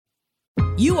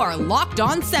You are Locked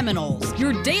On Seminoles,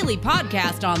 your daily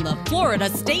podcast on the Florida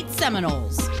State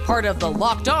Seminoles, part of the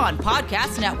Locked On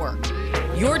Podcast Network.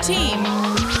 Your team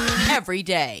every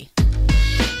day.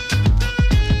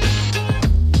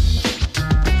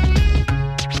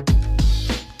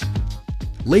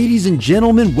 Ladies and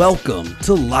gentlemen, welcome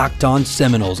to Locked On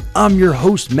Seminoles. I'm your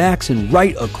host, Max, and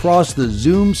right across the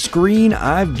Zoom screen,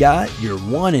 I've got your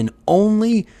one and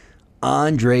only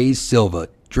Andres Silva.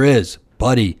 Driz,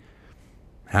 buddy,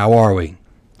 how are we?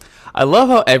 I love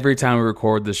how every time we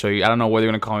record the show, I don't know whether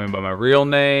you're going to call me by my real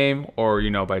name or,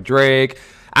 by Drake.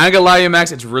 I ain't going to lie to you,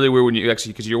 Max, it's really weird when you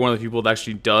actually, because you're one of the people that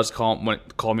actually does call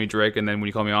me Drake, and then when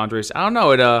you call me Andres, I don't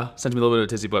know, it sends me a little bit of a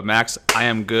tizzy. But Max, I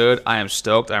am good, I am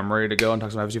stoked, I'm ready to go and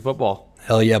talk some FSU football.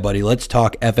 Hell yeah, buddy. Let's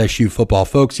talk FSU football.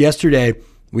 Folks, yesterday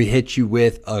we hit you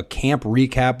with a camp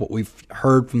recap, what we've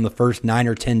heard from the first 9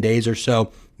 or 10 days or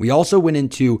so. We also went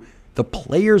into the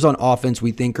players on offense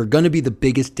we think are going to be the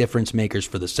biggest difference makers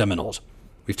for the Seminoles.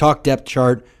 We've talked depth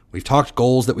chart. We've talked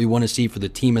goals that we want to see for the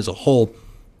team as a whole.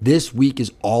 This week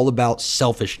is all about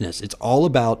selfishness. It's all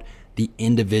about the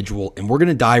individual, and we're going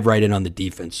to dive right in on the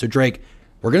defense. So, Drake,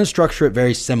 we're going to structure it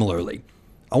very similarly.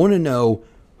 I want to know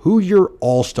who your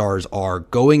all-stars are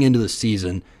going into the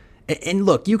season. And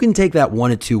look, you can take that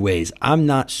one of two ways. I'm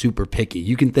not super picky.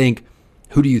 You can think,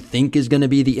 who do you think is going to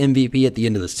be the MVP at the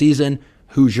end of the season?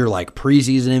 Who's your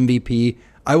preseason MVP?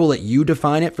 I will let you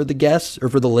define it for the guests or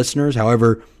for the listeners,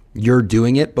 however you're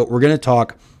doing it. But we're going to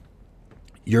talk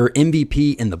your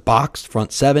MVP in the box,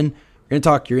 front seven. We're going to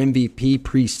talk your MVP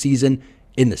preseason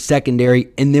in the secondary.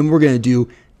 And then we're going to do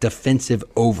defensive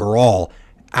overall.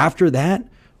 After that,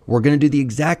 we're going to do the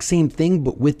exact same thing,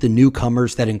 but with the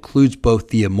newcomers. That includes both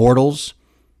the immortals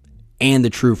and the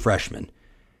true freshmen.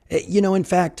 In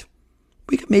fact,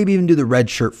 we could maybe even do the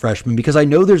redshirt freshmen, because I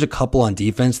know there's a couple on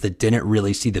defense that didn't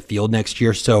really see the field next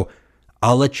year. So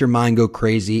I'll let your mind go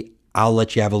crazy. I'll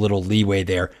let you have a little leeway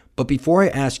there. But before I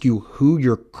ask you who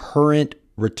your current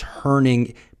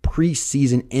returning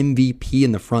preseason MVP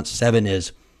in the front seven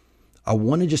is, I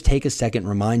want to just take a second and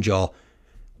remind y'all,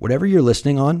 whatever you're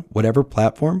listening on, whatever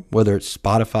platform, whether it's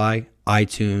Spotify,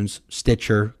 iTunes,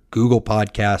 Stitcher, Google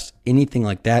Podcasts, anything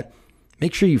like that,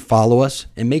 make sure you follow us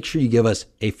and make sure you give us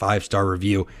a 5-star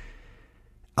review.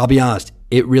 I'll be honest,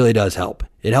 it really does help.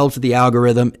 It helps with the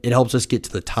algorithm. It helps us get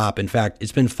to the top. In fact,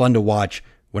 it's been fun to watch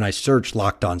when I search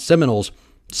Locked On Seminoles,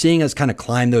 seeing us kind of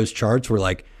climb those charts.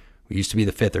 We used to be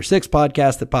the 5th or 6th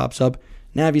podcast that pops up.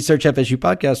 Now, if you search FSU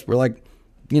podcast, we're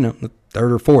the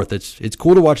 3rd or 4th. It's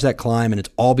cool to watch that climb, and it's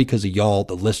all because of y'all,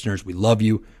 the listeners. We love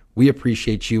you. We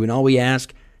appreciate you. And all we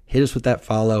ask, hit us with that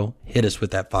follow, hit us with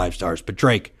that 5 stars. But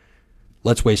Drake,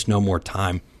 let's waste no more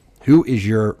time. Who is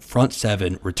your front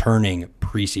seven returning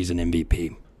preseason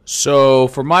MVP? So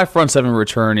for my front seven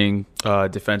returning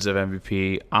defensive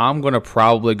MVP, I'm going to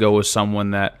probably go with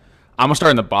someone that I'm going to start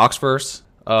in the box first,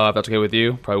 if that's okay with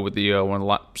you, probably with the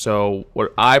one. So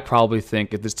what I probably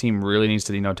think if this team really needs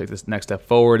to take this next step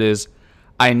forward is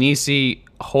I need to see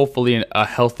hopefully a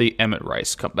healthy Emmett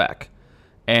Rice come back.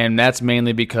 And that's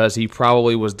mainly because he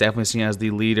probably was definitely seen as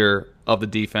the leader of the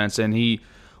defense, and you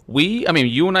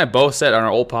and I both said on our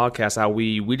old podcast how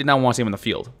we did not want to see him in the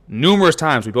field. Numerous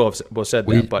times we both said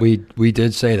that. But we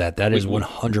did say that. That is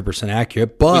 100%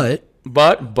 accurate.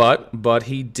 But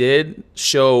he did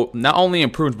show not only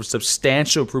improvements, but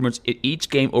substantial improvements in each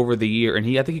game over the year. And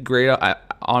I think he graded out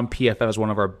on PFF as one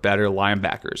of our better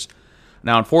linebackers.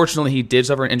 Now, unfortunately, he did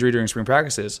suffer an injury during spring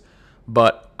practices.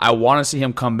 But I want to see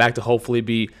him come back to hopefully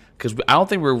be, because I don't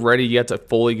think we're ready yet to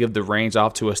fully give the reins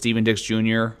off to a Steven Dix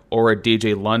Jr. or a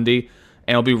DJ Lundy.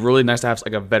 And it'll be really nice to have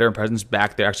a veteran presence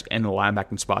back there actually in the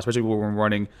linebacking spot, especially when we're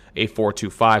running a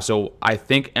 4-2-5. So I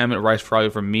think Emmett Rice probably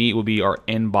for me will be our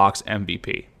in-box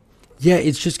MVP. Yeah,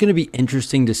 it's just going to be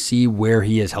interesting to see where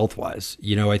he is health-wise.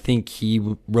 I think he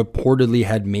reportedly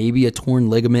had maybe a torn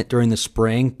ligament during the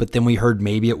spring, but then we heard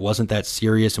maybe it wasn't that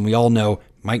serious. And we all know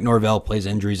Mike Norvell plays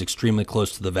injuries extremely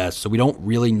close to the vest, so we don't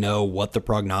really know what the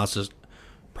prognosis.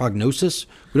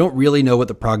 We don't really know what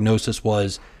the prognosis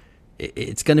was.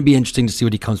 It's going to be interesting to see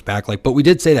what he comes back like. But we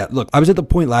did say that. Look, I was at the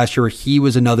point last year where he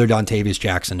was another Dontavius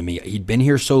Jackson to me. He'd been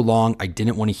here so long, I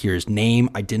didn't want to hear his name.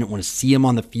 I didn't want to see him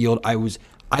on the field. I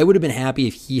would have been happy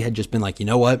if he had just been like, you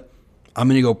know what? I'm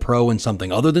going to go pro in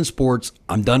something other than sports.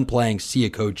 I'm done playing. See ya,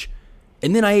 coach.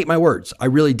 And then I ate my words. I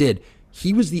really did.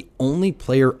 He was the only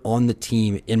player on the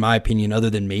team, in my opinion,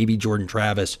 other than maybe Jordan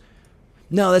Travis.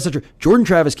 No, that's not true. Jordan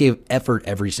Travis gave effort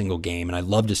every single game, and I'd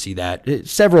love to see that.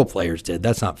 Several players did.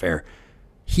 That's not fair.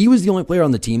 He was the only player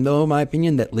on the team, though, in my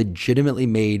opinion, that legitimately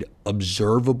made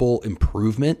observable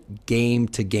improvement game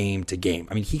to game to game.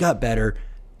 I mean, he got better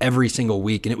every single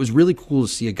week. And it was really cool to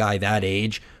see a guy that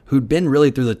age who'd been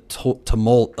really through the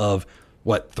tumult of,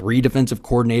 3 defensive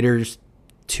coordinators,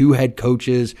 2 head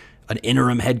coaches, an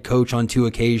interim head coach on 2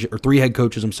 occasions, or 3 head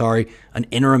coaches, an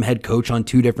interim head coach on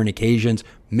 2 different occasions,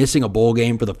 missing a bowl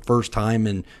game for the first time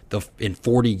in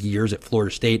 40 years at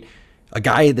Florida State. A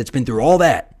guy that's been through all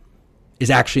that is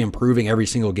actually improving every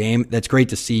single game. That's great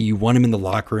to see. You want him in the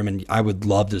locker room, and I would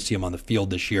love to see him on the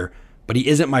field this year. But he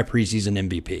isn't my preseason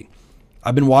MVP.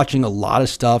 I've been watching a lot of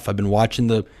stuff. I've been watching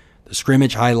the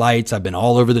scrimmage highlights. I've been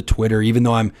all over the Twitter, even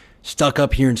though I'm stuck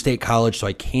up here in State College, so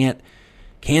I can't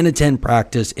attend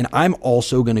practice. And I'm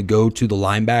also going to go to the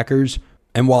linebackers.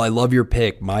 And while I love your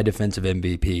pick, my defensive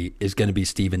MVP is going to be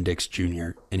Steven Dix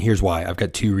Jr. And here's why. I've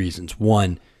got 2 reasons.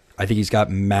 1, I think he's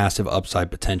got massive upside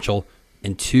potential.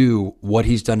 And 2, what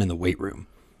he's done in the weight room.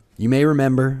 You may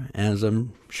remember, as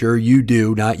I'm sure you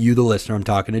do, not you the listener, I'm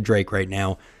talking to Drake right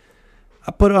now,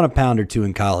 I put on a pound or 2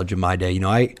 in college in my day.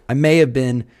 I may have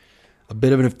been a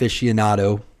bit of an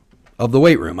aficionado of the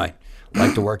weight room. I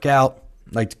like to work out,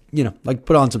 like to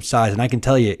put on some size, and I can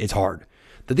tell you it's hard.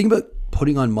 The thing about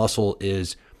putting on muscle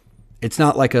is it's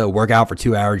not like a workout for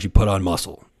 2 hours, you put on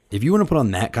muscle. If you want to put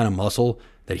on that kind of muscle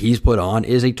that he's put on,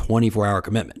 it is a 24-hour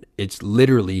commitment. It's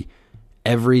literally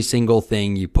every single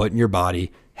thing you put in your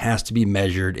body has to be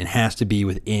measured and has to be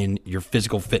within your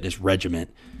physical fitness regimen.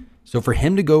 So for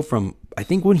him to go from, I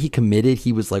think when he committed,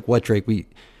 he was like, what, Drake? We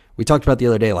talked about the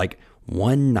other day, like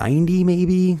 190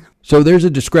 maybe? So there's a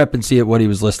discrepancy at what he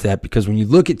was listed at, because when you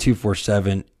look at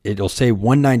 247, it'll say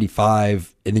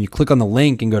 195, and then you click on the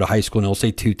link and go to high school and it'll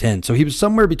say 210. So he was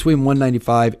somewhere between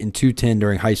 195 and 210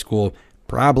 during high school,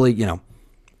 probably,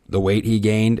 the weight he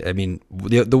gained. I mean,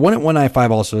 the one at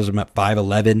 195 also has him at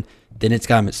 5'11", then it's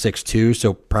got him at 6'2",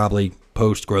 so probably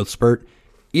post-growth spurt.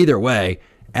 Either way,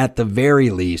 at the very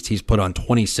least, he's put on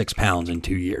 26 pounds in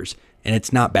 2 years, and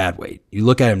it's not bad weight. You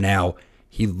look at him now,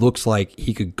 he looks like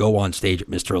he could go on stage at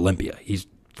Mr. Olympia. He's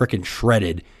freaking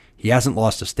shredded. He hasn't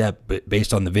lost a step, but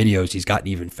based on the videos, he's gotten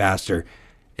even faster,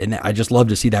 and I just love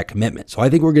to see that commitment. So I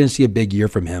think we're going to see a big year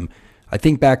from him. I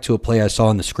think back to a play I saw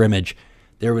in the scrimmage.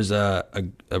 There was a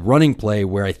running play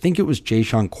where I think it was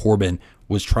Jashaun Corbin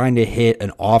was trying to hit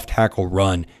an off-tackle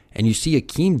run, and you see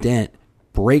Akeem Dent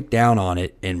break down on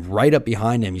it, and right up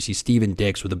behind him, you see Steven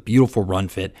Dix with a beautiful run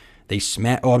fit. It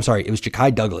was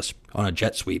Ja'Kai Douglas on a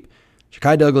jet sweep.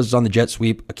 Ja'Kai Douglas is on the jet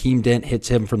sweep. Akeem Dent hits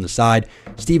him from the side.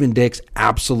 Steven Dix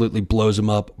absolutely blows him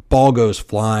up. Ball goes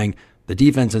flying. The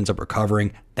defense ends up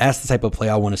recovering. That's the type of play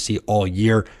I want to see all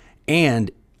year. And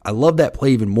I love that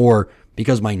play even more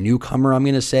because my newcomer I'm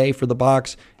going to say for the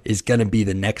box is going to be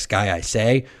the next guy I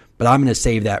say, but I'm going to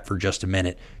save that for just a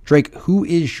minute. Drake, who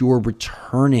is your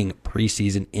returning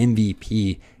preseason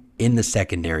MVP in the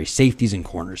secondary, safeties and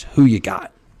corners? Who you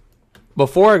got?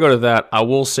 Before I go to that, I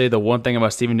will say the one thing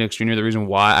about Steven Dix Jr., the reason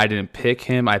why I didn't pick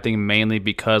him, I think mainly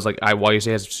because, while you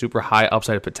say he has super high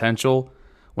upside potential,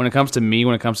 when it comes to me,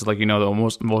 when it comes to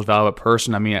the most valuable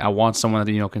person, I mean, I want someone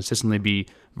that consistently be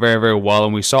very, very well.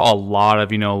 And we saw a lot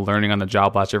of learning on the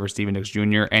job last year for Steven Dix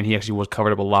Jr. And he actually was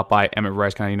covered up a lot by Emmett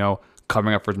Rice, kind of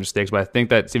covering up for his mistakes. But I think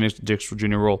that Steven Dix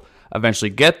Jr. will eventually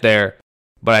get there.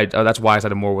 But that's why I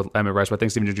sided more with Emmett Rice. But I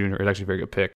think Steven Dix Jr. is actually a very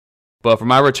good pick. But for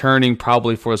my returning,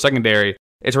 probably for the secondary,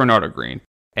 it's Renardo Green.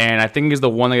 And I think he's the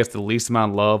one that gets the least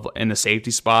amount of love in the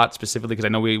safety spot, specifically because I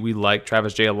know we like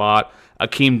Travis Jay a lot.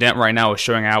 Akeem Dent right now is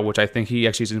showing out, which I think he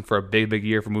actually is in for a big, big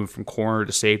year for moving from corner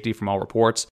to safety from all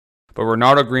reports. But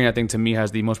Renardo Green, I think, to me,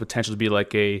 has the most potential to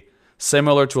be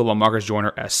similar to a LaMarcus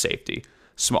Joyner as safety.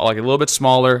 Small, a little bit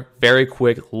smaller, very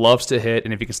quick, loves to hit,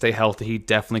 and if he can stay healthy, he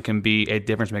definitely can be a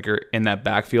difference maker in that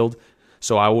backfield.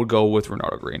 So I would go with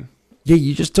Renardo Green. Yeah,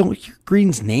 you just don't hear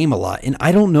Green's name a lot. And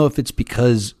I don't know if it's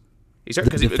because the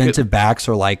defensive backs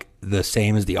are the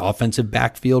same as the offensive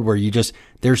backfield, where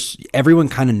everyone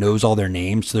kind of knows all their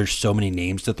names, so there's so many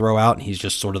names to throw out, and he's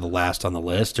just sort of the last on the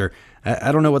list, or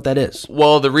I don't know what that is.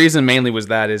 Well, the reason mainly was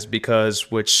that is because,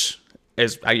 which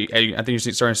is I think you're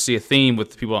starting to see a theme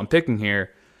with the people I'm picking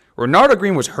here. Renardo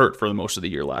Green was hurt for most of the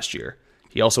year last year.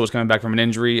 He also was coming back from an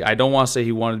injury. I don't want to say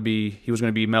he was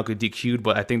going to be medically DQ'd,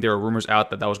 but I think there were rumors out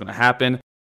that was going to happen.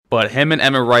 But him and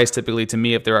Emmett Rice, typically, to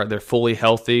me, if they're fully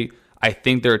healthy, I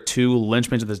think they're two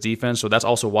linchpins of this defense. So that's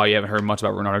also why you haven't heard much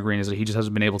about Renardo Green, is that he just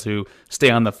hasn't been able to stay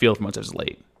on the field for much as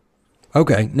late.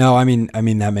 Okay, no, I mean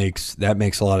that makes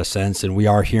a lot of sense, and we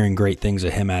are hearing great things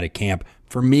of him out of camp.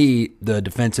 For me, the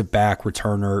defensive back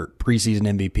returner preseason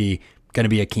MVP going to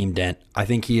be Akeem Dent. I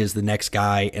think he is the next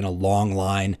guy in a long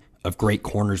line of great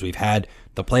corners we've had.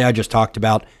 The play I just talked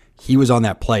about, he was on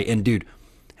that play. And dude,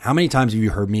 how many times have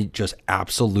you heard me just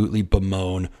absolutely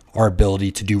bemoan our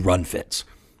ability to do run fits?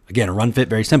 Again, a run fit,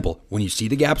 very simple. When you see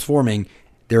the gaps forming,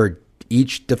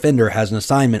 each defender has an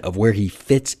assignment of where he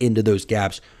fits into those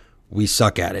gaps. We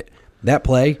suck at it. That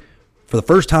play, for the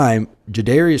first time,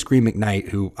 Jadarius Green McKnight,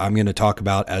 who I'm going to talk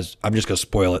about as, I'm just going to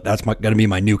spoil it, that's going to be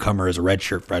my newcomer as a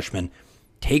redshirt freshman,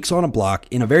 takes on a block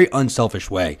in a very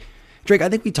unselfish way. Drake, I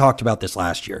think we talked about this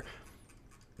last year.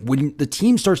 When the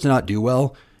team starts to not do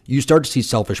well, you start to see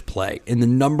selfish play. And the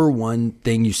number one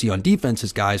thing you see on defense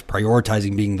is guys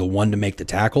prioritizing being the one to make the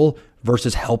tackle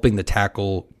versus helping the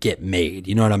tackle get made.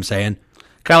 You know what I'm saying?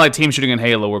 Kind of like team shooting in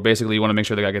Halo, where basically you want to make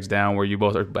sure the guy gets down, where you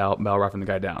both are battle rifling the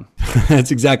guy down.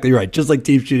 That's exactly right. Just like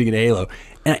team shooting in Halo.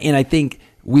 And I think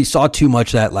we saw too much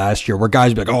of that last year where guys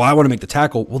would be like, oh, I want to make the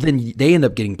tackle. Well, then they end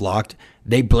up getting blocked.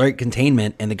 They break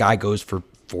containment, and the guy goes for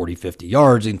 40, 50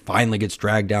 yards and finally gets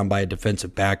dragged down by a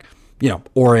defensive back,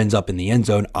 or ends up in the end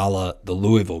zone a la the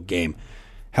Louisville game.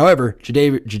 However,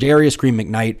 Jadarius Green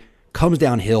McKnight comes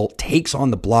downhill, takes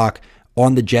on the block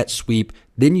on the jet sweep.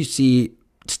 Then you see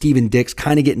Steven Dix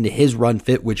kind of get into his run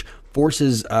fit, which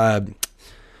forces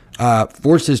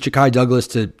Ja'Kai Douglas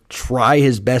to try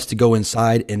his best to go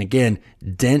inside. And again,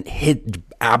 Dent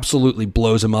absolutely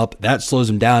blows him up. That slows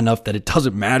him down enough that it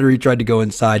doesn't matter. He tried to go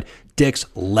inside. Dix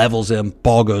levels him.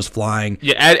 Ball goes flying.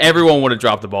 Yeah, everyone would have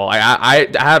dropped the ball. I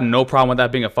have no problem with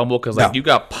that being a fumble because you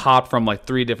got popped from like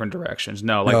 3 different directions.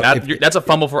 That's a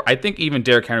fumble for. I think even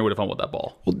Derrick Henry would have fumbled that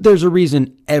ball. Well, there's a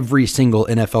reason every single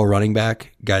NFL running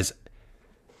back, guys.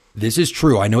 This is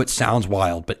true. I know it sounds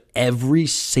wild, but every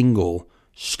single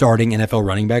starting NFL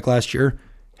running back last year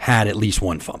had at least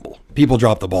one fumble. People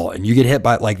drop the ball, and you get hit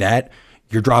by it like that,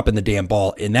 you're dropping the damn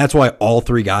ball. And that's why all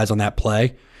 3 guys on that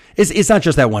play, it's not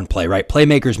just that one play, right?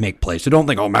 Playmakers make plays. So don't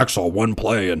think, oh, Max saw one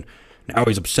play and now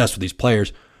he's obsessed with these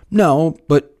players. No,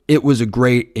 but it was a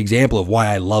great example of why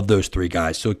I love those 3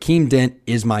 guys. So Akeem Dent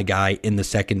is my guy in the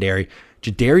secondary.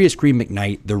 Jadarius Green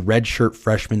McKnight, the redshirt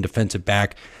freshman defensive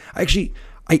back. I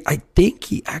think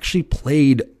he actually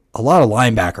played a lot of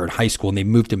linebacker in high school, and they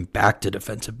moved him back to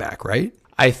defensive back, right?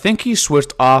 I think he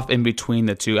switched off in between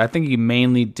the two. I think he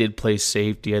mainly did play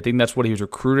safety. I think that's what he was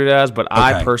recruited as. But okay.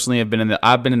 I personally have been in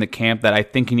the camp that I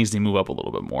think he needs to move up a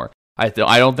little bit more. I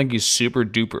don't think he's super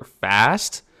duper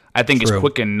fast. I think he's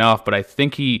quick enough, but I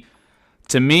think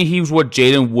to me, he was what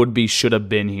Jaden Woodbey should have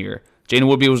been here. Jaden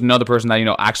Woodbey was another person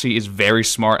that, actually is very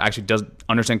smart, actually does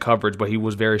understand coverage, but he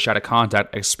was very shy to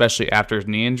contact, especially after his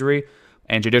knee injury.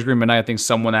 And Jadarius Green McKnight, I think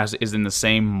someone that is in the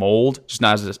same mold, just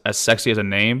not as sexy as a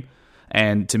name.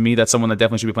 And to me, that's someone that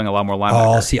definitely should be playing a lot more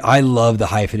linebacker. Oh, see, I love the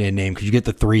hyphenated name because you get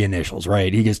the 3 initials,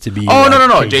 right? He gets to be. Oh, no,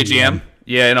 JGM.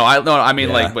 Yeah, I mean,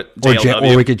 but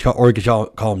JLW. Or we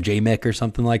could call him J-Mick or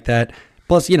something like that.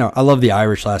 Plus, I love the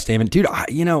Irish last name. And, dude,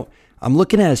 I'm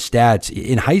looking at his stats.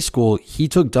 In high school, he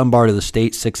took Dunbar to the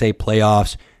state 6A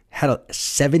playoffs, had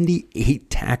 78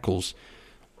 tackles.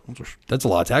 That's a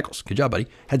lot of tackles. Good job, buddy.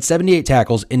 Had 78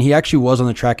 tackles, and he actually was on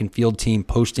the track and field team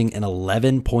posting an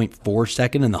 11.4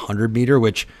 second in the 100-meter,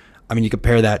 which, you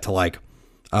compare that to,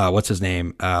 what's his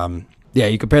name?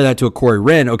 You compare that to a Corey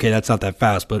Wren. Okay, that's not that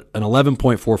fast, but an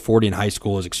 11.440 in high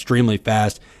school is extremely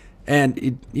fast.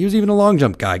 And he was even a long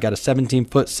jump guy. Got a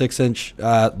 17-foot, 6-inch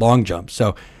long jump.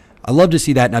 So I love to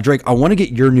see that. Now, Drake, I want to get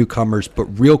your newcomers, but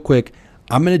real quick,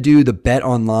 I'm going to do the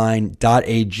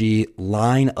betonline.ag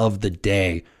line of the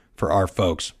day for our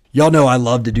folks. Y'all know I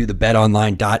love to do the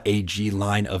betonline.ag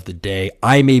line of the day.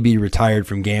 I may be retired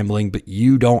from gambling, but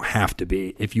you don't have to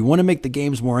be. If you want to make the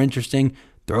games more interesting,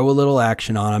 throw a little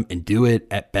action on them and do it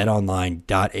at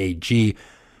betonline.ag.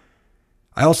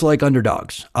 I also like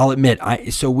underdogs. I'll admit,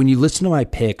 so when you listen to my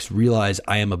picks, realize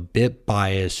I am a bit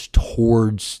biased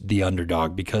towards the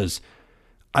underdog because,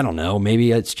 I don't know,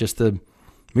 maybe it's the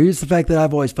fact that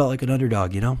I've always felt like an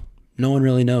underdog, No one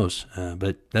really knows,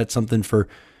 but that's something for,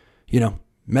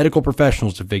 medical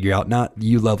professionals to figure out, not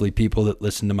you lovely people that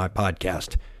listen to my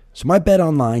podcast. So my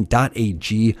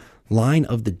betonline.ag line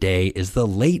of the day is the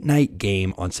late night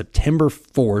game on September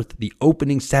 4th, the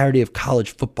opening Saturday of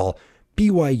college football.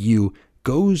 BYU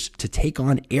goes to take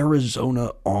on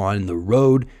Arizona on the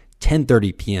road,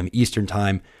 10:30 p.m. Eastern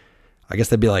time. I guess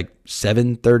that'd be like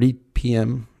 7:30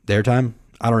 p.m. their time.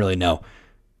 I don't really know.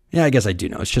 Yeah, I guess I do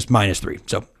know. It's just -3.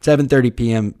 So 7:30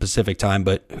 p.m. Pacific time,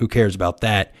 but who cares about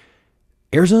that?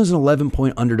 Arizona's an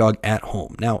 11-point underdog at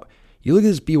home. Now, you look at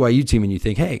this BYU team and you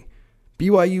think, hey,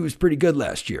 BYU was pretty good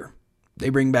last year. They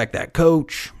bring back that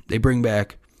coach. They bring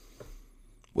back,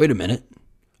 wait a minute.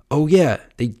 Oh, yeah,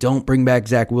 they don't bring back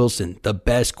Zach Wilson, the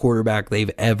best quarterback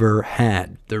they've ever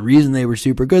had. The reason they were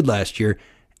super good last year,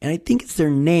 and I think it's their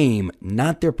name,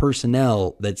 not their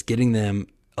personnel, that's getting them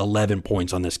 11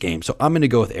 points on this game. So I'm going to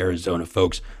go with Arizona,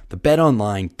 folks. The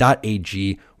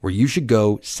betonline.ag, where you should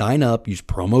go sign up, use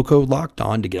promo code Locked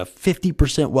On to get a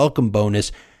 50% welcome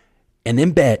bonus, and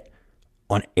then bet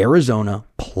on Arizona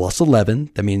plus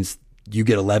 11. That means you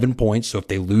get 11 points. So if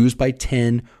they lose by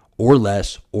 10 or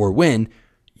less or win,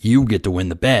 you get to win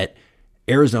the bet.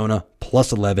 Arizona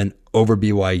plus 11 over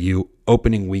BYU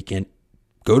opening weekend.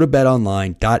 Go to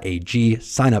betonline.ag,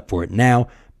 sign up for it now,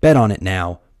 bet on it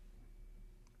now.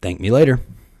 Thank me later.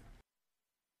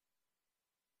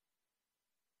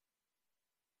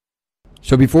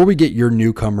 So before we get your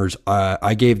newcomers,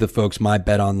 I gave the folks my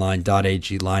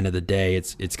betonline.ag line of the day.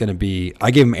 It's going to be, I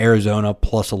gave them Arizona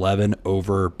plus 11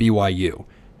 over BYU.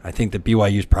 I think that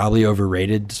BYU is probably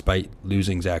overrated despite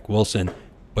losing Zach Wilson.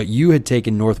 But you had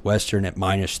taken Northwestern at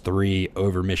 -3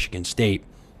 over Michigan State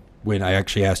when I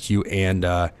actually asked you and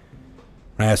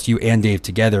Dave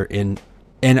together. And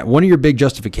one of your big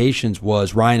justifications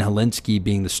was Ryan Helinski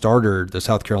being the starter, the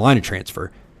South Carolina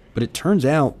transfer. But it turns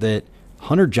out that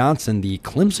Hunter Johnson, the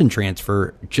Clemson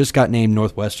transfer, just got named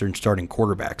Northwestern starting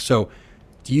quarterback. So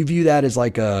do you view that as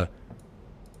like a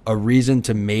reason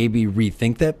to maybe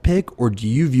rethink that pick? Or do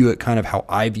you view it kind of how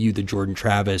I view the Jordan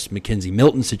Travis, Mackenzie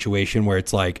Milton situation, where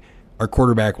it's like our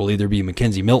quarterback will either be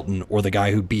Mackenzie Milton or the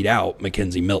guy who beat out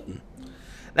Mackenzie Milton?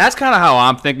 That's kind of how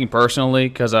I'm thinking personally,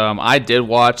 because I did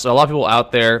watch a lot of people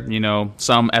out there,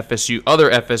 some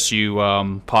other FSU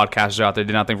podcasters out there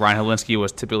did not think Ryan Helinski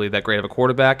was typically that great of a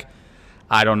quarterback.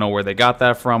 I don't know where they got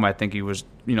that from. I think he was,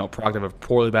 product of a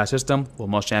poorly bad system. Will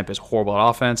Muschamp is horrible at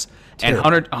offense. Terrible.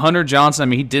 And Hunter Johnson,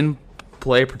 he didn't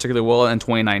play particularly well in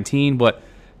 2019, but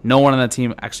no one on that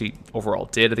team actually overall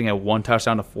did. I think he had 1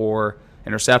 touchdown to 4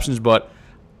 interceptions, but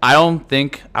I don't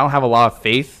have a lot of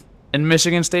faith in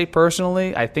Michigan State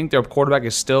personally. I think their quarterback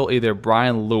is still either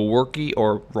Brian Lewerke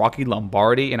or Rocky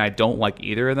Lombardi, and I don't like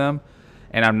either of them.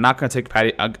 And I'm not going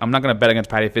to I'm not going to bet against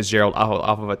Patty Fitzgerald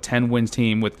off of a 10-win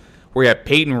team where you have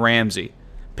Peyton Ramsey.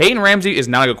 Peyton Ramsey is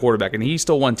not a good quarterback, and he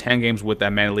still won 10 games with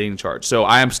that man leading the charge. So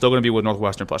I am still going to be with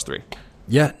Northwestern plus 3.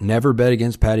 Yeah, never bet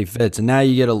against Patty Fitz. And now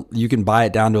you can buy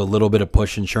it down to a little bit of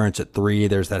push insurance at 3.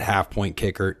 There's that half-point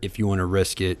kicker if you want to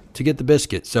risk it to get the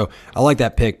biscuit. So I like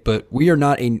that pick, but we are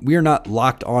not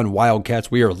locked on Wildcats.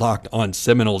 We are locked on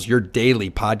Seminoles, your daily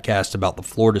podcast about the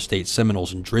Florida State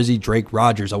Seminoles. And Drizzy Drake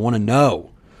Rogers, I want to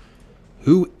know,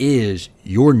 who is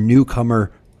your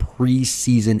newcomer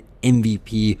preseason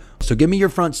MVP? So give me your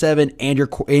front 7 and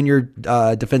your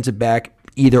defensive back,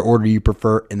 either order you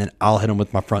prefer, and then I'll hit them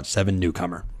with my front 7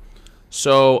 newcomer.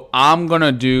 So I'm going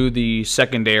to do the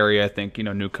secondary, I think,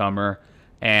 newcomer.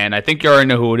 And I think you already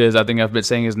know who it is. I think I've been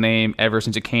saying his name ever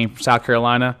since it came from South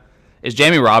Carolina. It's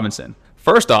Jamie Robinson.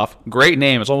 First off, great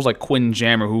name. It's almost like Quinn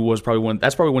Jammer, who was probably one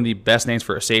of the best names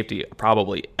for a safety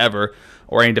probably ever,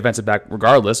 or any defensive back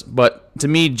regardless. But to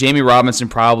me, Jamie Robinson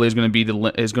probably is going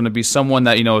to be someone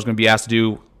that is going to be asked to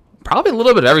do probably a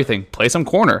little bit of everything. Play some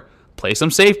corner, play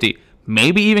some safety,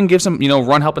 maybe even give some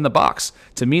run help in the box.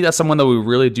 To me, that's someone that we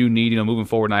really do need moving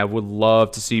forward, and I would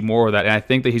love to see more of that. And I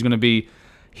think that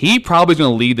he probably is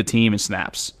going to lead the team in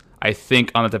snaps, I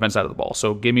think, on the defense side of the ball.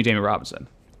 So give me Jamie Robinson.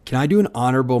 Can I do an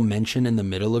honorable mention in the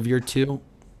middle of your 2?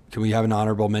 Can we have an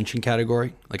honorable mention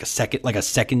category? Like a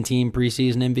second team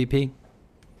preseason MVP?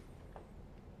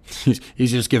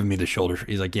 He's just giving me the shoulder.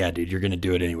 He's like, yeah, dude, you're going to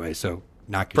do it anyway, so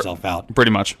knock yourself out.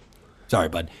 Pretty much. Sorry,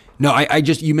 bud. No,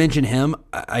 you mentioned him.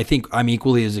 I think I'm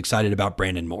equally as excited about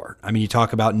Brandon Moore. You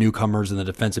talk about newcomers in the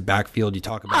defensive backfield. You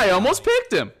talk about. I almost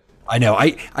picked him. I know.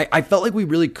 I felt like we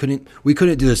really couldn't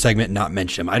do the segment and not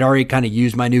mention him. I'd already kind of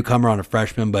used my newcomer on a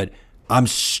freshman, but I'm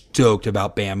stoked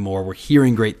about Bam Moore. We're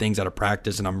hearing great things out of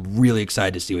practice, and I'm really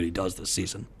excited to see what he does this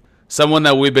season. Someone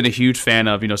that we've been a huge fan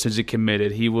of, since he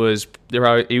committed. He was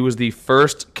the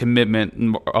first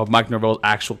commitment of Mike Norvell's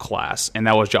actual class, and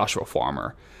that was Joshua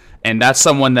Farmer. And that's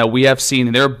someone that we have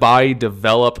seen their body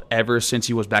develop ever since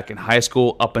he was back in high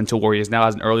school up until where he is now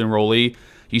as an early enrollee.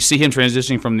 You see him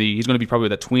transitioning he's going to be probably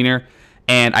the tweener.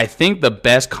 And I think the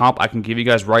best comp I can give you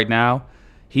guys right now,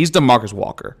 he's DeMarcus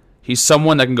Walker. He's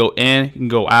someone that can go in, he can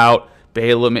go out,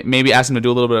 maybe ask him to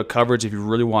do a little bit of coverage if you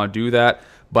really want to do that.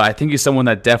 But I think he's someone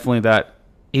that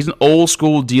he's an old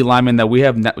school D lineman that we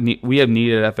have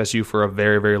needed at FSU for a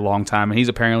very, very long time. And he's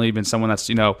apparently been someone that's,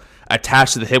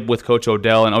 attached to the hip with Coach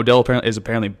Odell. And Odell is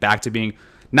apparently back to being,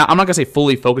 now I'm not going to say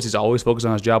fully focused. He's always focused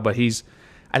on his job, but I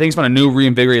think he's found a new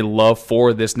reinvigorated love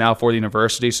for this now for the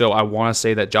university. So I want to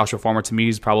say that Joshua Farmer to me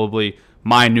is probably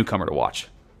my newcomer to watch.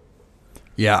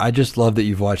 Yeah, I just love that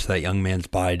you've watched that young man's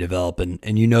body develop,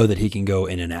 and you know that he can go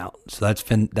in and out. So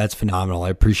that's phenomenal. I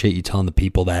appreciate you telling the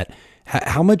people that.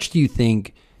 How much do you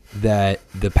think that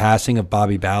the passing of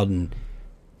Bobby Bowden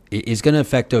is going to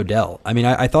affect Odell. I mean,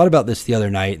 I thought about this the other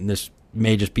night, and this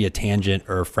may just be a tangent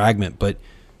or a fragment, but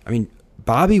I mean,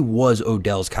 Bobby was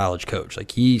Odell's college coach.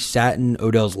 Like, he sat in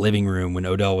Odell's living room when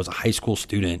Odell was a high school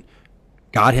student,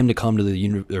 got him to come to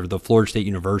the Florida State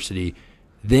University.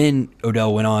 Then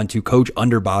Odell went on to coach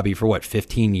under Bobby for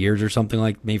 15 years or something,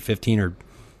 like maybe 15, or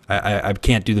I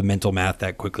can't do the mental math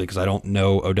that quickly because I don't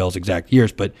know Odell's exact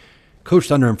years, but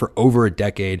coached under him for over a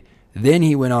decade. Then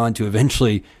he went on to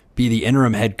eventually be the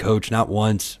interim head coach, not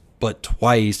once, but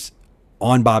twice,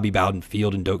 on Bobby Bowden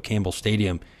Field in Doak Campbell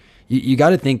Stadium. You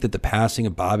got to think that the passing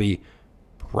of Bobby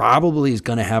probably is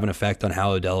going to have an effect on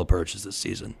how Odell approaches this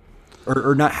season.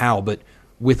 Or not how, but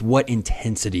with what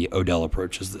intensity Odell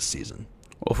approaches this season.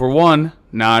 Well, for one,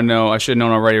 now I know I should have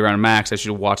known already around Max. I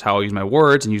should watch how I use my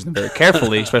words and use them very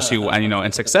carefully, especially when,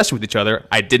 in succession with each other.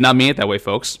 I did not mean it that way,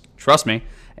 folks. Trust me.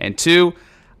 And two,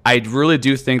 I really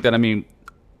do think that,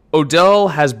 Odell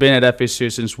has been at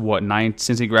FSU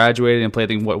since he graduated and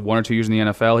played, 1 or 2 years in the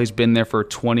NFL. He's been there for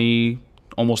 20,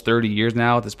 almost 30 years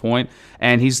now at this point.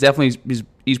 And he's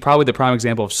probably the prime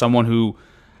example of someone who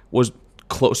was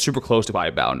super close to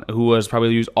Bobby Bowden, who was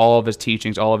probably used all of his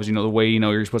teachings, all of his, the way,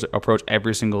 you're supposed to approach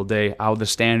every single day, how the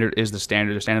standard is the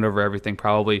standard over everything,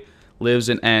 probably lives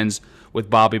and ends with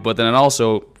Bobby. But then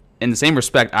also, in the same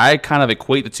respect, I kind of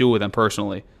equate the two with him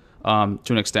personally, to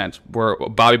an extent, where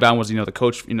Bobby Bowden was, the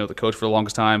coach, the coach for the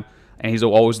longest time, and he's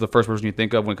always the first person you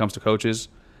think of when it comes to coaches.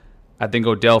 I think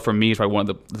Odell, for me, is probably one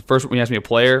of the first, when you ask me a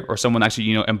player or someone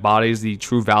actually, embodies the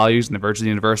true values and the virtues of the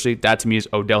university, that to me is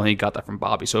Odell, and he got that from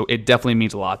Bobby. So it definitely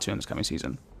means a lot to him this coming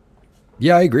season.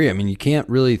 Yeah, I agree. I mean, you can't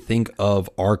really think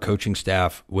of our coaching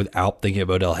staff without thinking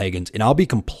of Odell Haggins. And I'll be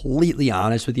completely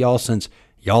honest with y'all, since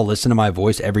y'all listen to my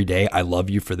voice every day. I love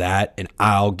you for that. And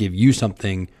I'll give you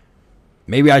something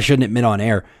maybe I shouldn't admit on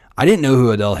air. I didn't know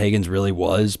who Odell Haggins really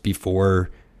was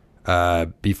before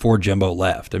Jimbo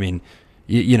left. I mean,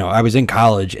 I was in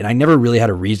college, and I never really had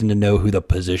a reason to know who the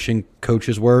position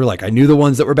coaches were. Like, I knew the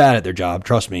ones that were bad at their job.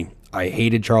 Trust me. I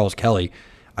hated Charles Kelly.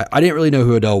 I didn't really know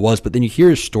who Odell was, but then you hear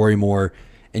his story more,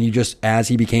 and you just, as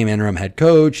he became interim head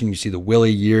coach, and you see the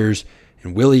Willie years,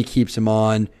 and Willie keeps him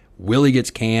on. Willie gets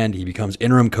canned. He becomes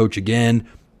interim coach again.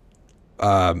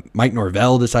 Mike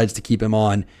Norvell decides to keep him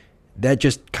on. That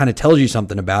just kind of tells you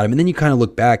something about him. And then you kind of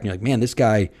look back, and you're like, man, this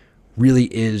guy really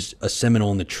is a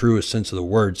Seminole in the truest sense of the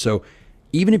word. So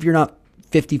even if you're not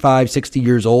 55, 60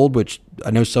 years old, which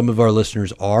I know some of our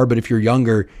listeners are, but if you're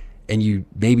younger and you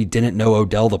maybe didn't know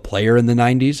Odell the player in the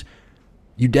 90s,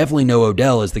 you definitely know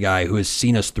Odell as the guy who has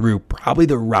seen us through probably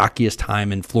the rockiest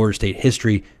time in Florida State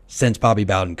history since Bobby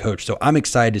Bowden coached. So I'm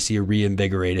excited to see a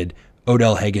reinvigorated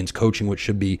Odell Haggins coaching, which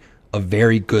should be a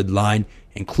very good line,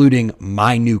 including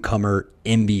my newcomer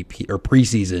MVP or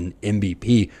preseason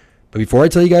MVP. But before I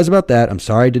tell you guys about that, I'm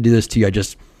sorry to do this to you.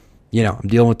 I'm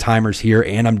dealing with timers here,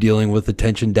 and I'm dealing with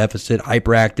attention deficit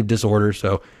hyperactive disorder,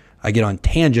 so I get on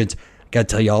tangents. I got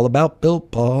to tell you all about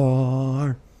Built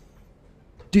Bar.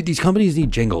 Dude, these companies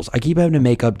need jingles. I keep having to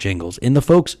make up jingles, and the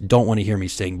folks don't want to hear me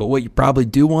sing, but what you probably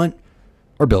do want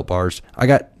are Built Bars. I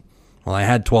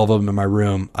had 12 of them in my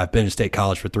room. I've been in State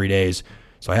College for 3 days,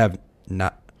 so I have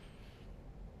not...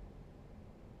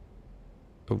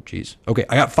 Oh, geez. Okay,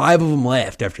 I got 5 of them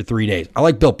left after 3 days. I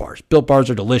like Built Bars. Built Bars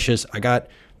are delicious. I got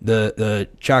the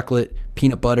chocolate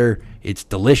peanut butter. It's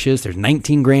delicious. There's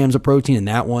 19 grams of protein in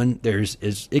that one.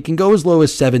 It can go as low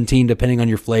as 17 depending on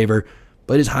your flavor,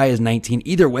 but as high as 19.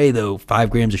 Either way, though, 5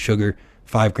 grams of sugar,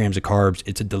 5 grams of carbs.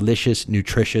 It's a delicious,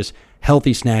 nutritious,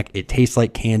 healthy snack. It tastes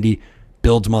like candy,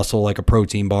 builds muscle like a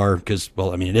protein bar because,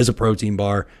 it is a protein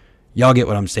bar. Y'all get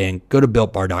what I'm saying. Go to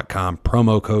BuiltBar.com,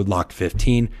 promo code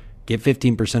LOCKED15. Get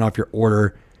 15% off your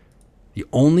order. The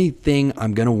only thing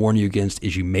I'm going to warn you against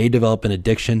is you may develop an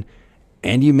addiction,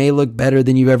 and you may look better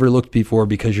than you've ever looked before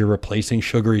because you're replacing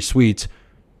sugary sweets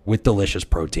with delicious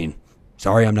protein.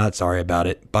 Sorry, I'm not sorry about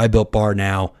it. Buy Built Bar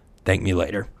now. Thank me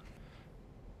later.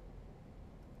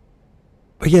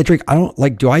 But yeah, Drake,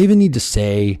 do I even need to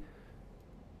say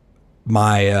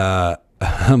my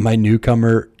my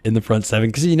newcomer in the front seven?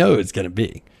 Because you know who it's going to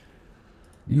be.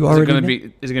 Is it going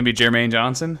to be Jermaine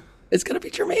Johnson? It's going to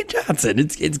be Jermaine Johnson.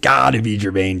 It's got to be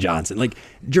Jermaine Johnson. Like,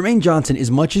 Jermaine Johnson,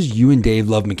 as much as you and Dave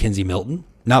love Mackenzie Milton,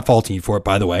 not faulting you for it,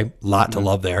 by the way, lot to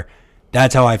love there.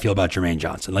 That's how I feel about Jermaine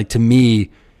Johnson. Like, to me,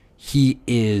 he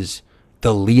is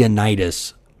the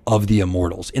Leonidas of the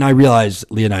Immortals. And I realize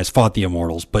Leonidas fought the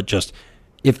Immortals, but just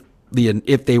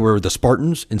if they were the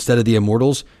Spartans instead of the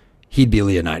Immortals, he'd be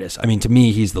Leonidas. I mean, to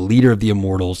me, he's the leader of the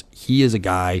Immortals. He is a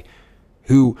guy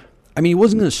who, he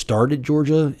wasn't going to start at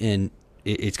Georgia, and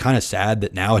it's kind of sad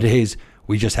that nowadays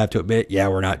we just have to admit, yeah,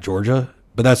 we're not Georgia,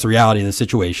 but that's the reality of the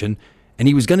situation. And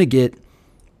he was going to get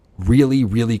really,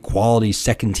 really quality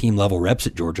second-team level reps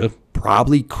at Georgia.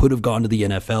 Probably could have gone to the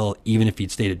NFL even if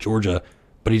he'd stayed at Georgia,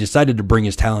 but he decided to bring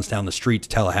his talents down the street to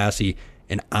Tallahassee,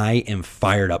 and I am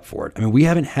fired up for it. I mean, we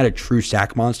haven't had a true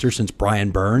sack monster since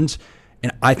Brian Burns,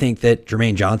 and I think that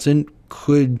Jermaine Johnson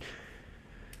could...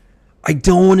 I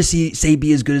don't want to say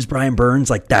be as good as Brian Burns.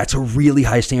 Like, that's a really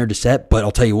high standard to set, but I'll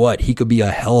tell you what, he could be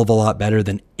a hell of a lot better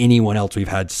than anyone else we've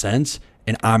had since,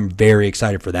 and I'm very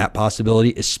excited for that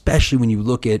possibility, especially when you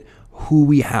look at who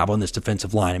we have on this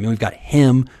defensive line. I mean, we've got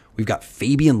him, we've got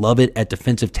Fabian Lovett at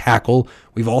defensive tackle,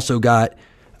 we've also got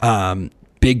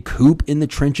Big Coop in the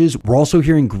trenches. We're also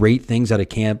hearing great things out of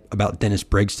camp about Dennis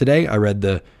Briggs today. I read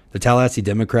the Tallahassee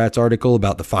Democrats article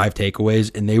about the 5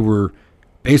 takeaways, and they were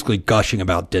basically gushing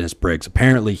about Dennis Briggs.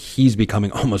 Apparently, he's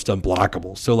becoming almost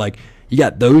unblockable. So, like, you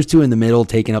got those two in the middle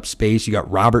taking up space. You got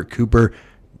Robert Cooper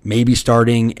maybe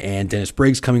starting and Dennis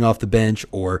Briggs coming off the bench,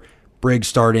 or Briggs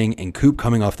starting and Coop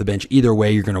coming off the bench. Either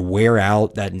way, you're going to wear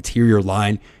out that interior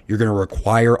line. You're going to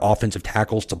require offensive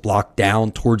tackles to block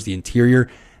down towards the interior.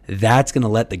 That's going to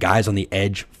let the guys on the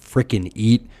edge frickin'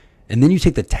 eat. And then you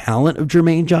take the talent of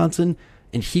Jermaine Johnson,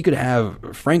 and he could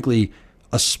have, frankly,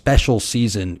 a special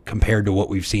season compared to what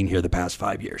we've seen here the past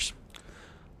 5 years.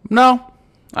 No,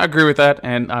 I agree with that,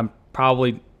 and I'm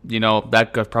probably,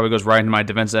 that probably goes right into my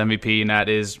defensive MVP, and that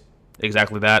is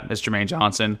exactly that. It's Jermaine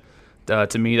Johnson.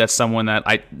 To me, that's someone that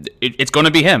it's going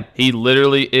to be him. He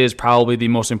literally is probably the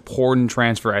most important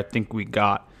transfer I think we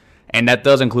got, and that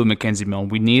does include Mackenzie Milne.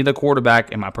 We need a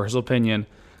quarterback, in my personal opinion,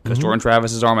 because Jordan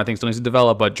Travis's arm I think still needs to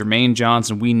develop, but Jermaine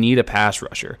Johnson, we need a pass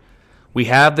rusher. We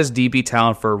have this DB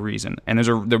talent for a reason, and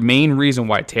the main reason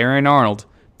why Terrion Arnold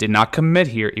did not commit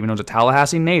here, even though he's a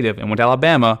Tallahassee native and went to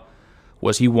Alabama,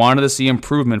 was he wanted to see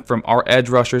improvement from our edge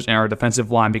rushers and our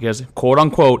defensive line because, quote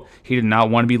unquote, he did not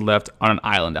want to be left on an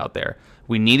island out there.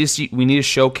 We need to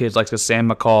show kids like Sam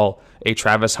McCall, a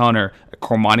Travis Hunter, a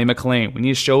Cormani McLean. We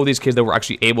need to show these kids that we're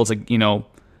actually able to,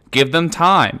 give them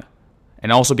time.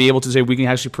 And also be able to say we can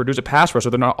actually produce a pass rush so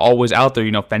they're not always out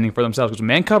there, fending for themselves. Because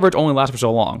man coverage only lasts for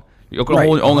so long. You can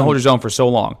only hold your zone for so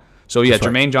long. So, yeah,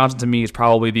 Jermaine Johnson to me is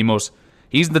probably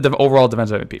he's the overall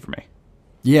defensive MVP for me.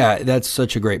 Yeah, that's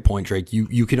such a great point, Drake.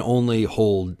 You can only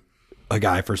hold a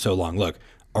guy for so long. Look,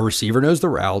 a receiver knows the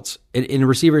routes, and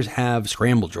receivers have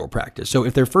scramble drill practice. So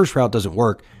if their first route doesn't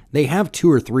work, they have 2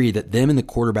 or 3 that them and the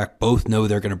quarterback both know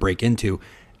they're going to break into.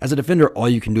 As a defender, all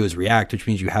you can do is react, which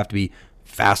means you have to be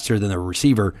faster than the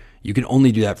receiver. You can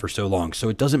only do that for so long. So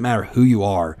it doesn't matter who you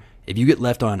are. If you get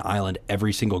left on an island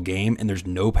every single game and there's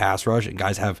no pass rush and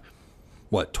guys have,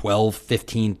 12,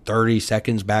 15, 30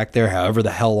 seconds back there, however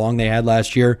the hell long they had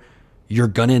last year, you're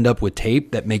going to end up with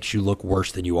tape that makes you look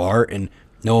worse than you are, and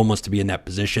no one wants to be in that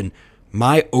position.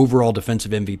 My overall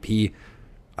defensive MVP,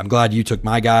 I'm glad you took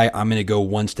my guy. I'm going to go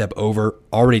one step over.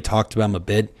 Already talked about him a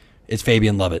bit. It's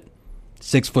Fabian Lovett.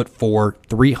 6'4",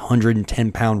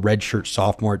 310-pound redshirt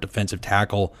sophomore at defensive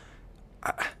tackle.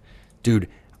 Dude,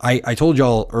 I told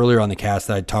y'all earlier on the cast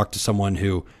that I talked to someone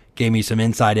who gave me some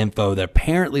inside info that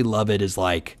apparently Lovett is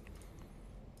like,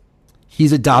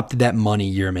 he's adopted that money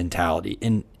year mentality.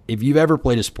 And if you've ever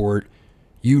played a sport,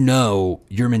 you know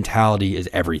your mentality is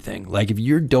everything. Like, if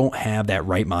you don't have that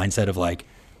right mindset of like,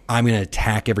 I'm going to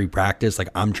attack every practice, like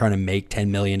I'm trying to make $10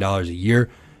 million a year,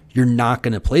 you're not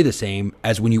going to play the same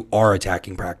as when you are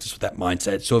attacking practice with that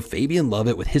mindset. So if Fabian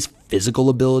Lovett, with his physical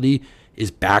ability,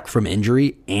 is back from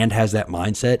injury and has that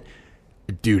mindset,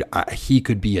 dude, he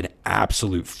could be an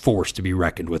absolute force to be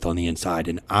reckoned with on the inside,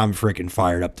 and I'm freaking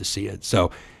fired up to see it.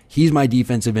 So he's my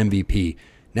defensive MVP.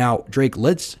 Now, Drake,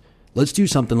 let's do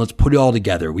something. Let's put it all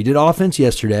together. We did offense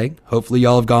yesterday. Hopefully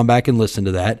y'all have gone back and listened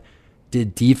to that.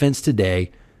 Did defense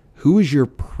today. Who is your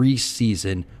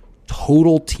preseason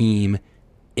total team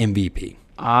MVP?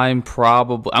 I'm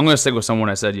going to stick with someone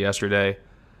I said yesterday,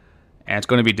 and it's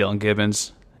going to be Dylan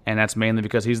Gibbons, and that's mainly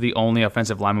because he's the only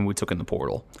offensive lineman we took in the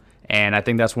portal. And I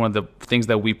think that's one of the things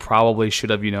that we probably should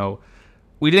have,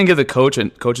 we didn't give the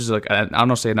coaches, like, I don't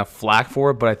know, say enough flack for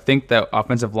it, but I think that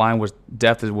offensive line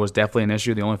depth was definitely an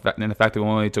issue. The fact that we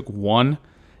only took one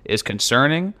is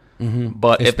concerning. Mm-hmm.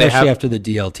 But especially after the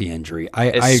DLT injury, I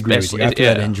agree with you. After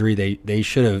that injury, they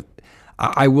should have.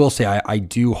 I will say I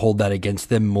do hold that against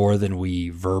them more than we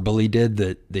verbally did,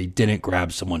 that they didn't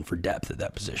grab someone for depth at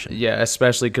that position. Yeah,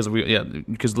 especially because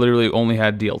because literally only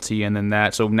had DLT and then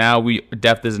that. So now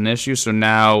depth is an issue. So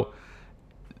now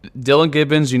Dylan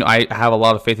Gibbons, I have a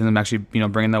lot of faith in him actually,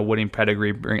 bringing that winning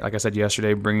pedigree, like I said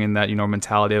yesterday, bringing that,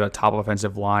 mentality of a top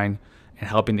offensive line and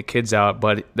helping the kids out.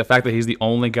 But the fact that he's the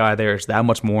only guy there is that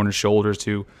much more on his shoulders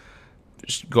to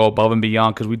just go above and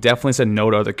beyond, because we definitely said no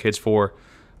to other kids for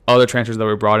other transfers that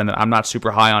we brought in that I'm not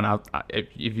super high on. If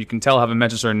you can tell, I haven't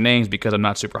mentioned certain names because I'm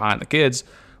not super high on the kids.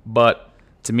 But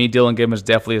to me, Dylan Gibbons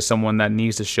definitely is someone that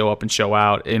needs to show up and show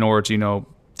out in order to,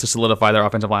 to solidify their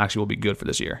offensive line actually will be good for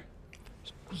this year.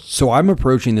 So I'm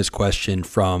approaching this question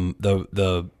from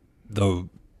the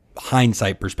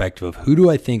hindsight perspective of who do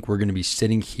I think we're going to be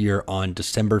sitting here on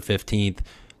December 15th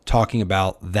talking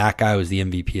about that guy was the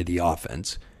MVP of the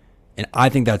offense. And I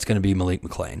think that's going to be Malik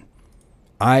McClain.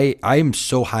 I am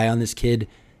so high on this kid.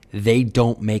 They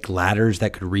don't make ladders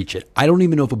that could reach it. I don't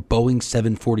even know if a Boeing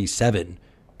 747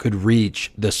 could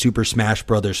reach the Super Smash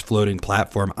Brothers floating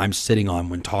platform I'm sitting on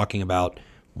when talking about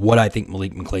what I think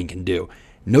Malik McClain can do.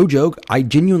 No joke, I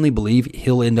genuinely believe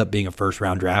he'll end up being a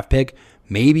first-round draft pick,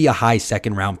 maybe a high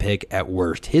second-round pick at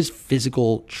worst. His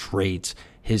physical traits,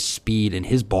 his speed, and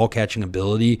his ball-catching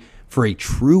ability for a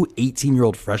true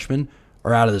 18-year-old freshman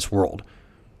are out of this world.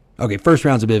 Okay, first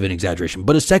round's a bit of an exaggeration,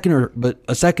 but a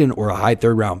second or a high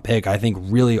third-round pick I think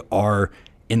really are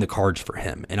in the cards for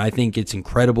him. And I think it's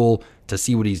incredible to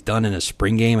see what he's done in a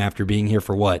spring game after being here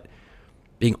for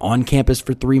being on campus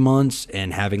for 3 months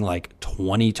and having like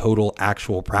 20 total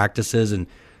actual practices and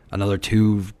another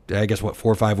 4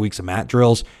 or 5 weeks of mat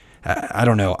drills. I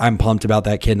don't know. I'm pumped about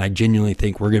that kid, and I genuinely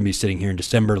think we're going to be sitting here in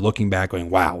December looking back going,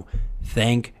 wow,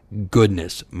 thank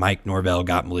goodness Mike Norvell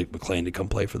got Malik McClain to come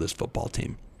play for this football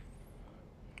team.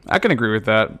 I can agree with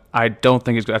that. I don't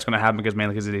think that's going to happen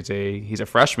mainly because he's a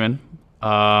freshman. But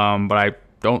I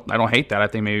don't hate that. I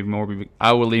think maybe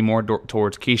I would lean more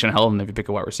towards Keyshawn Helton if you pick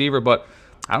a wide receiver, but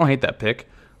I don't hate that pick.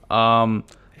 Hey,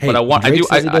 but Drake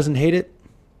says he doesn't hate it.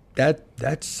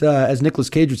 That's as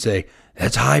Nicolas Cage would say,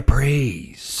 that's high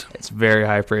praise. It's very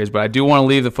high praise, but I do want to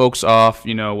leave the folks off,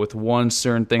 with one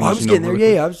certain thing. I was getting there.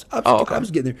 Yeah, I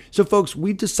was getting there. So, folks,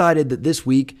 we decided that this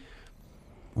week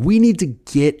we need to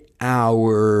get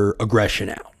our aggression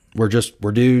out. We're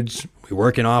dudes. We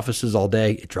work in offices all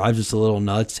day. It drives us a little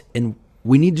nuts, and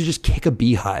we need to just kick a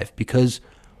beehive because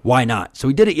why not? So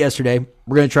we did it yesterday.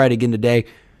 We're going to try it again today.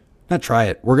 Not try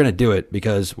it. We're going to do it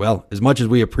because, well, as much as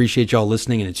we appreciate y'all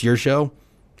listening and it's your show,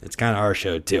 it's kind of our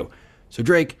show too. So,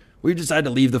 Drake, we've decided to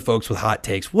leave the folks with hot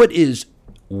takes. What is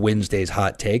Wednesday's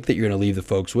hot take that you're going to leave the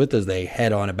folks with as they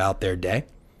head on about their day?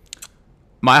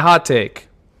 My hot take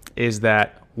is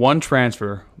that one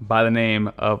transfer by the name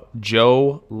of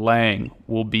Joe Lang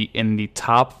will be in the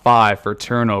top 5 for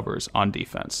turnovers on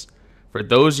defense. For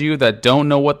those of you that don't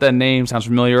know what that name sounds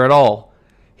familiar at all,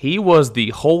 he was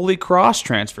the Holy Cross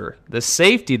transfer, the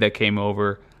safety that came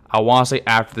over, I want to say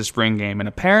after the spring game. And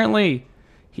apparently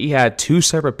he had 2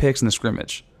 separate picks in the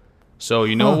scrimmage. So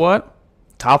you know what?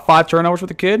 Top 5 turnovers for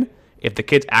the kid. If the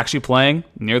kid's actually playing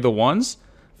near the ones,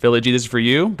 Philly G, this is for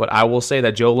you. But I will say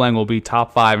that Joe Lang will be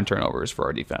top 5 in turnovers for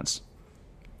our defense.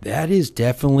 That is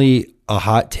definitely a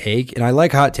hot take. And I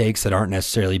like hot takes that aren't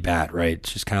necessarily bad, right?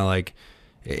 It's just kind of like,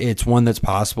 it's one that's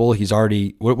possible. He's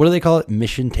already, what do they call it?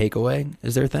 Mission takeaway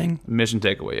is their thing? Mission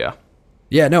takeaway, yeah.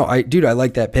 Yeah, no, I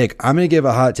like that pick. I'm going to give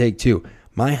a hot take too.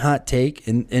 My hot take,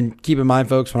 and keep in mind,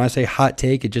 folks, when I say hot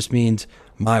take, it just means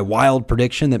my wild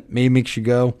prediction that may makes you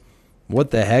go,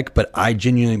 what the heck? But I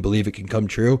genuinely believe it can come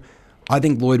true. I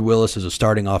think Lloyd Willis is a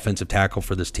starting offensive tackle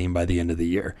for this team by the end of the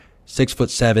year.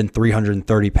 6'7",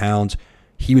 330 pounds.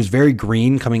 He was very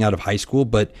green coming out of high school,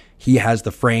 but he has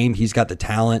the frame. He's got the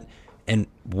talent. And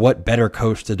what better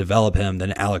coach to develop him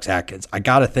than Alex Atkins? I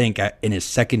got to think in his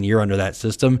second year under that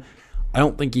system, I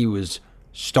don't think he was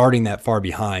starting that far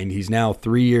behind. He's now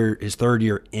his third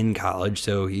year in college,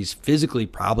 so he's physically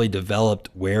probably developed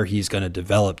where he's going to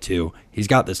develop to. He's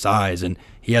got the size, and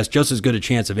he has just as good a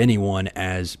chance of anyone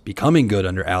as becoming good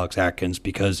under Alex Atkins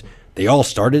because they all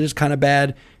started as kind of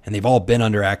bad, and they've all been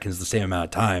under Atkins the same amount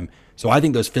of time. So I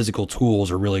think those physical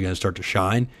tools are really going to start to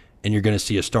shine, and you're going to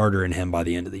see a starter in him by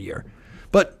the end of the year.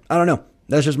 But I don't know.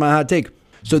 That's just my hot take.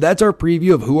 So that's our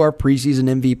preview of who our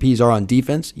preseason MVPs are on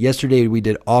defense. Yesterday we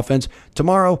did offense.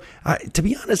 Tomorrow, to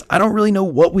be honest, I don't really know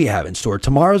what we have in store.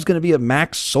 Tomorrow's going to be a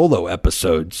Max solo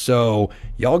episode. So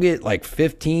y'all get like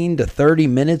 15 to 30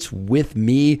 minutes with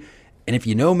me. And if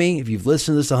you know me, if you've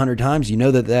listened to this 100 times, you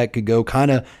know that could go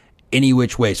kind of any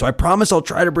which way. So I promise I'll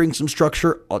try to bring some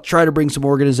structure. I'll try to bring some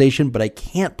organization, but I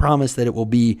can't promise that it will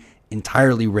be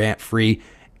entirely rant-free.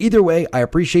 Either way, I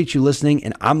appreciate you listening,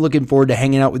 and I'm looking forward to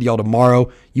hanging out with y'all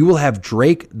tomorrow. You will have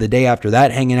Drake the day after that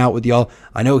hanging out with y'all.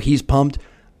 I know he's pumped.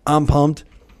 I'm pumped.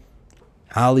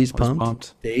 Holly's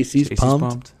pumped. Stacy's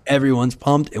pumped. Everyone's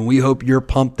pumped, and we hope you're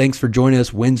pumped. Thanks for joining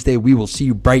us Wednesday. We will see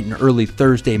you bright and early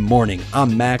Thursday morning.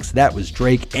 I'm Max. That was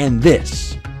Drake, and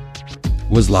this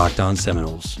was Locked On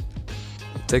Seminoles.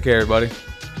 Take care, everybody.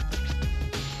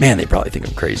 Man, they probably think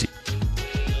I'm crazy.